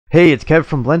Hey, it's Kev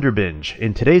from Blender Binge.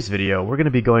 In today's video, we're going to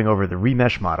be going over the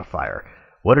Remesh Modifier,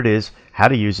 what it is, how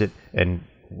to use it, and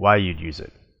why you'd use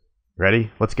it. Ready?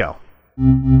 Let's go.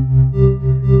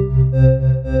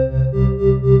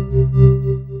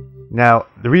 Now,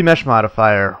 the Remesh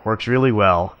Modifier works really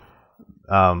well,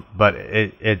 but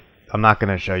I'm not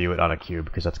going to show you it on a cube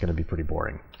because that's going to be pretty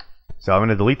boring. So I'm going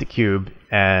to delete the cube,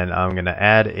 and I'm going to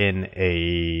add in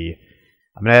a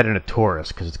torus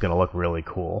because it's going to look really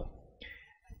cool.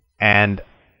 And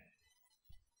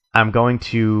I'm going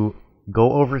to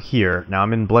go over here. Now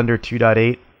I'm in Blender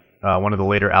 2.8, one of the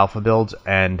later alpha builds,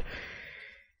 and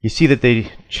you see that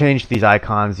they changed these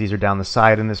icons. These are down the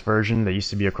side in this version. They used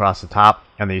to be across the top,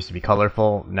 and they used to be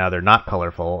colorful. Now they're not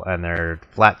colorful, and they're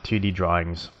flat 2D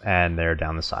drawings, and they're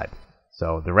down the side.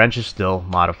 So the wrench is still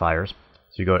modifiers.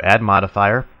 So you go to Add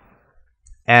Modifier,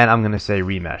 and I'm going to say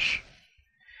Remesh.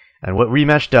 And what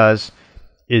Remesh does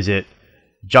is it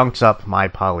junks up my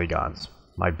polygons.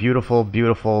 My beautiful,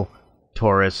 beautiful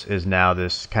torus is now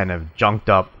this kind of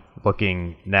junked up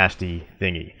looking nasty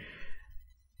thingy.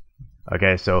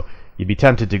 Okay, so you'd be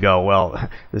tempted to go, well,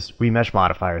 this Remesh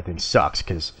modifier thing sucks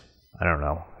because, I don't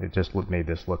know, it just made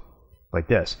this look like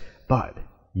this. But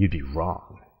you'd be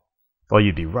wrong. Well,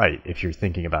 you'd be right if you're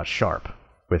thinking about sharp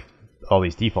with all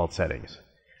these default settings.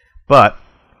 But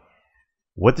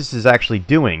what this is actually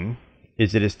doing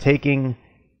is it is taking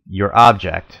your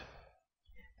object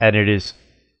and it is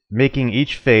making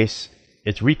each face,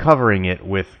 it's recovering it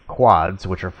with quads,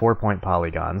 which are 4-point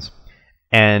polygons,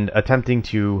 and attempting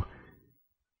to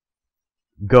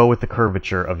go with the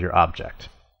curvature of your object.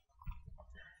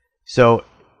 So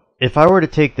if I were to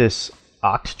take this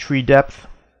oct tree depth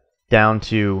down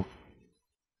to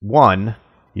 1,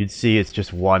 you'd see it's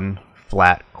just one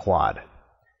flat quad.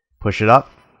 Push it up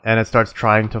and it starts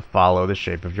trying to follow the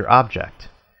shape of your object.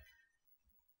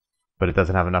 But it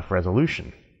doesn't have enough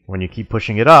resolution. When you keep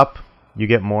pushing it up, you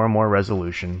get more and more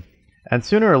resolution, and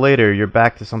sooner or later you're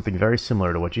back to something very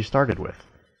similar to what you started with.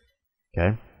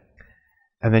 Okay?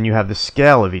 And then you have the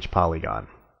scale of each polygon.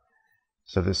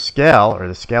 So the scale, or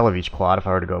the scale of each quad, if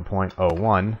I were to go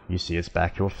 0.01, you see it's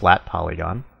back to a flat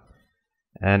polygon.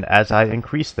 And as I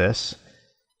increase this,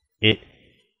 it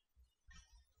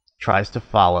tries to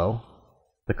follow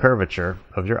the curvature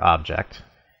of your object.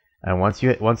 And once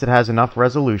it has enough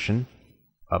resolution,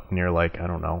 up near like, I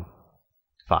don't know,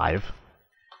 5,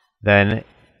 then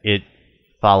it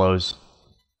follows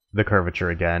the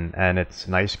curvature again, and it's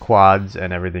nice quads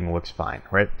and everything looks fine,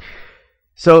 right?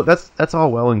 So that's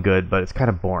all well and good, but it's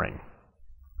kind of boring.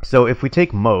 So if we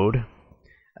take mode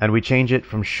and we change it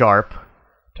from sharp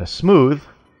to smooth,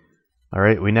 all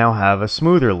right, we now have a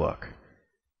smoother look.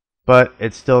 But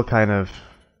it's still kind of,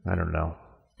 I don't know,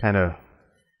 kind of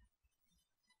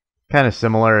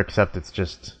similar, except it's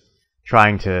just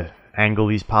trying to angle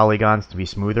these polygons to be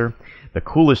smoother. The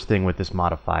coolest thing with this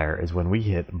modifier is when we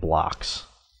hit blocks.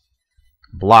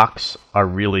 Blocks are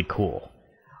really cool.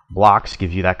 Blocks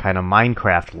give you that kind of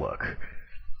Minecraft look.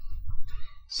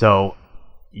 So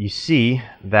you see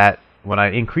that when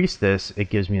I increase this, it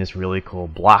gives me this really cool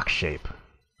block shape,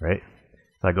 right?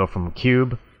 So I go from a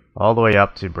cube all the way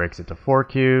up to breaks it to 4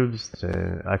 cubes,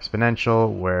 to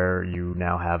exponential, where you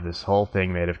now have this whole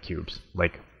thing made of cubes,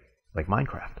 like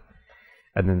Minecraft.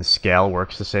 And then the scale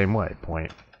works the same way.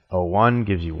 0.01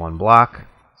 gives you 1 block,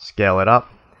 scale it up,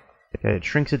 okay, it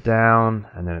shrinks it down,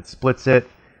 and then it splits it,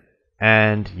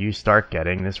 and you start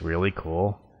getting this really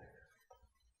cool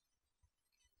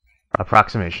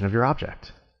approximation of your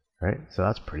object, right? So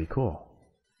that's pretty cool.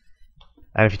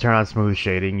 And if you turn on smooth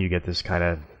shading, you get this kind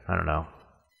of, I don't know,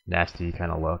 nasty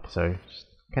kind of look. So just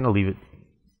kind of leave it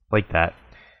like that,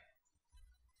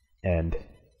 and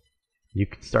you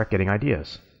can start getting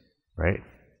ideas, right?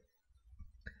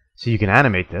 So you can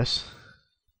animate this,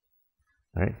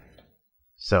 right?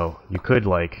 So you could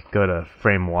like go to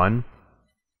frame 1,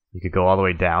 you could go all the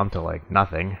way down to like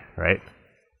nothing, right?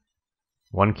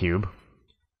 1 cube.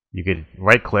 You could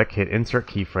right click, hit insert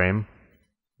keyframe.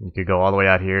 You could go all the way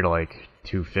out here to like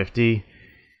 250.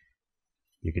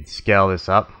 You could scale this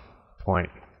up,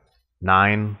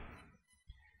 0.9,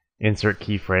 insert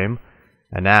keyframe,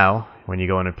 and now when you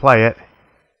go in and play it,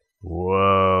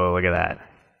 whoa, look at that.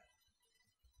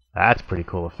 That's a pretty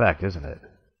cool effect, isn't it?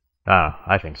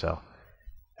 I think so.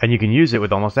 And you can use it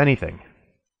with almost anything.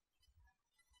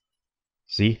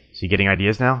 See getting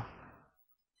ideas now?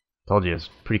 Told you, it's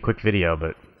a pretty quick video,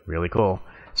 but really cool.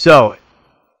 So,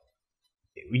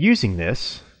 using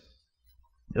this,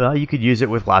 you could use it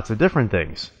with lots of different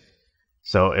things.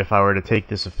 So if I were to take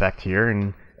this effect here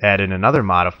and add in another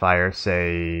modifier,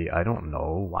 say, I don't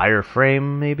know,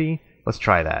 wireframe maybe? Let's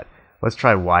try that. Let's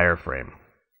try wireframe.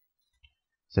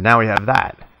 So now we have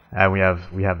that. And we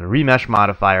have the Remesh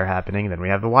modifier happening, then we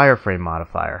have the Wireframe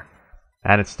modifier.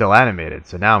 And it's still animated.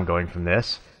 So now I'm going from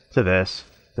this to this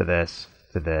to this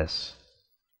to this.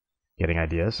 Getting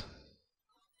ideas?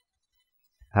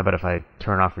 How about if I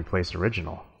turn off replace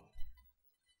original?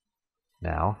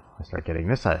 Now I start getting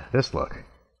this look.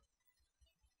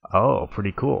 Oh,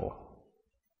 pretty cool.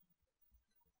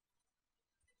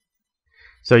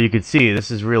 So you could see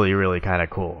this is really, really kind of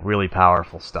cool. Really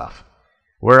powerful stuff.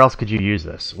 Where else could you use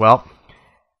this? Well,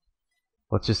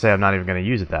 let's just say I'm not even going to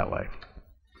use it that way.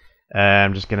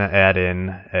 I'm just going to add in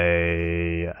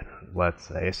a, let's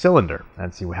say, a cylinder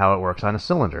and see how it works on a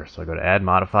cylinder. So I go to Add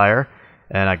Modifier,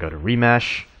 and I go to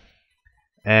Remesh,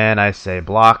 and I say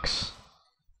Blocks,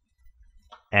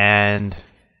 and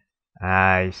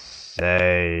I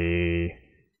say,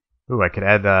 ooh, I could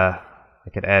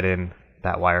add in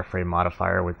that Wireframe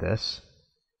modifier with this.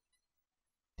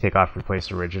 Take off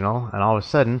Replace Original, and all of a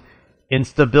sudden,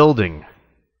 Insta Building.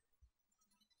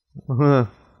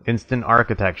 Instant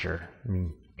Architecture. I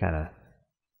mean, kind of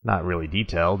not really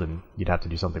detailed, and you'd have to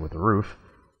do something with the roof,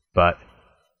 but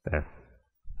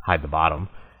hide the bottom.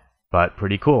 But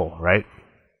pretty cool, right?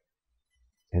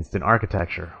 Instant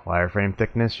Architecture. Wireframe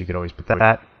thickness, you could always put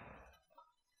that.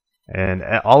 And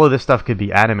all of this stuff could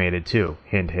be animated too.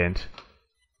 Hint, hint.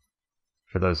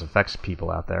 For those effects people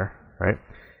out there, right?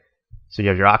 So you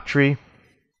have your octree,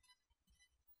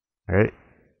 right?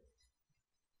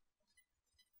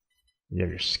 You have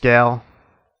your scale.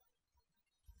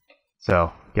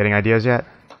 So, getting ideas yet?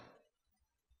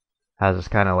 Has this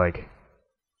kind of like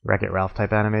Wreck-It Ralph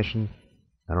type animation?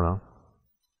 I don't know.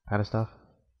 Kind of stuff.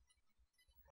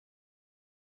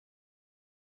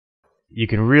 You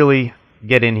can really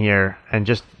get in here and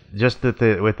just with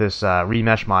this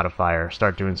Remesh modifier,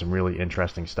 start doing some really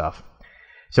interesting stuff.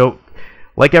 So,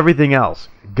 like everything else,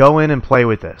 go in and play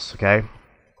with this, okay?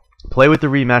 Play with the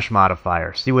Remesh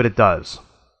modifier. See what it does.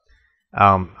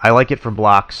 I like it for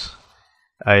blocks.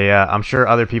 I'm sure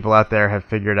other people out there have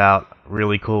figured out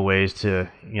really cool ways to,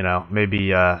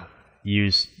 maybe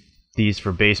use these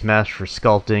for base mesh, for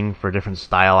sculpting, for different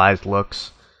stylized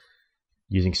looks,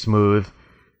 using smooth.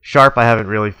 Sharp, I haven't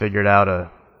really figured out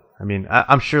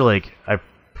I'm sure I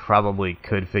probably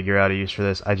could figure out a use for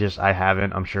this. I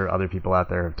haven't. I'm sure other people out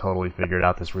there have totally figured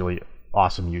out this really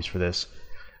awesome use for this.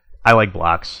 I like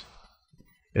blocks.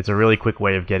 It's a really quick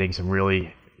way of getting some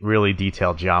really, really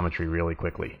detailed geometry really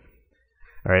quickly.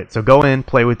 Alright, so go in,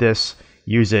 play with this,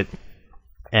 use it,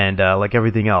 and like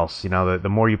everything else, the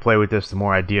more you play with this, the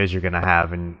more ideas you're going to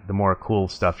have, and the more cool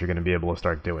stuff you're going to be able to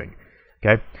start doing.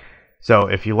 Okay? So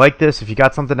if you like this, if you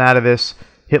got something out of this,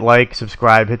 hit like,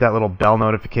 subscribe, hit that little bell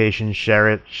notification, share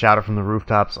it, shout it from the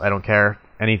rooftops. I don't care,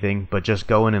 anything, but just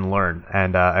go in and learn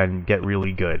and get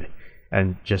really good.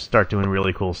 And just start doing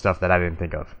really cool stuff that I didn't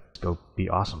think of. Go be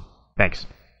awesome. Thanks.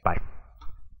 Bye.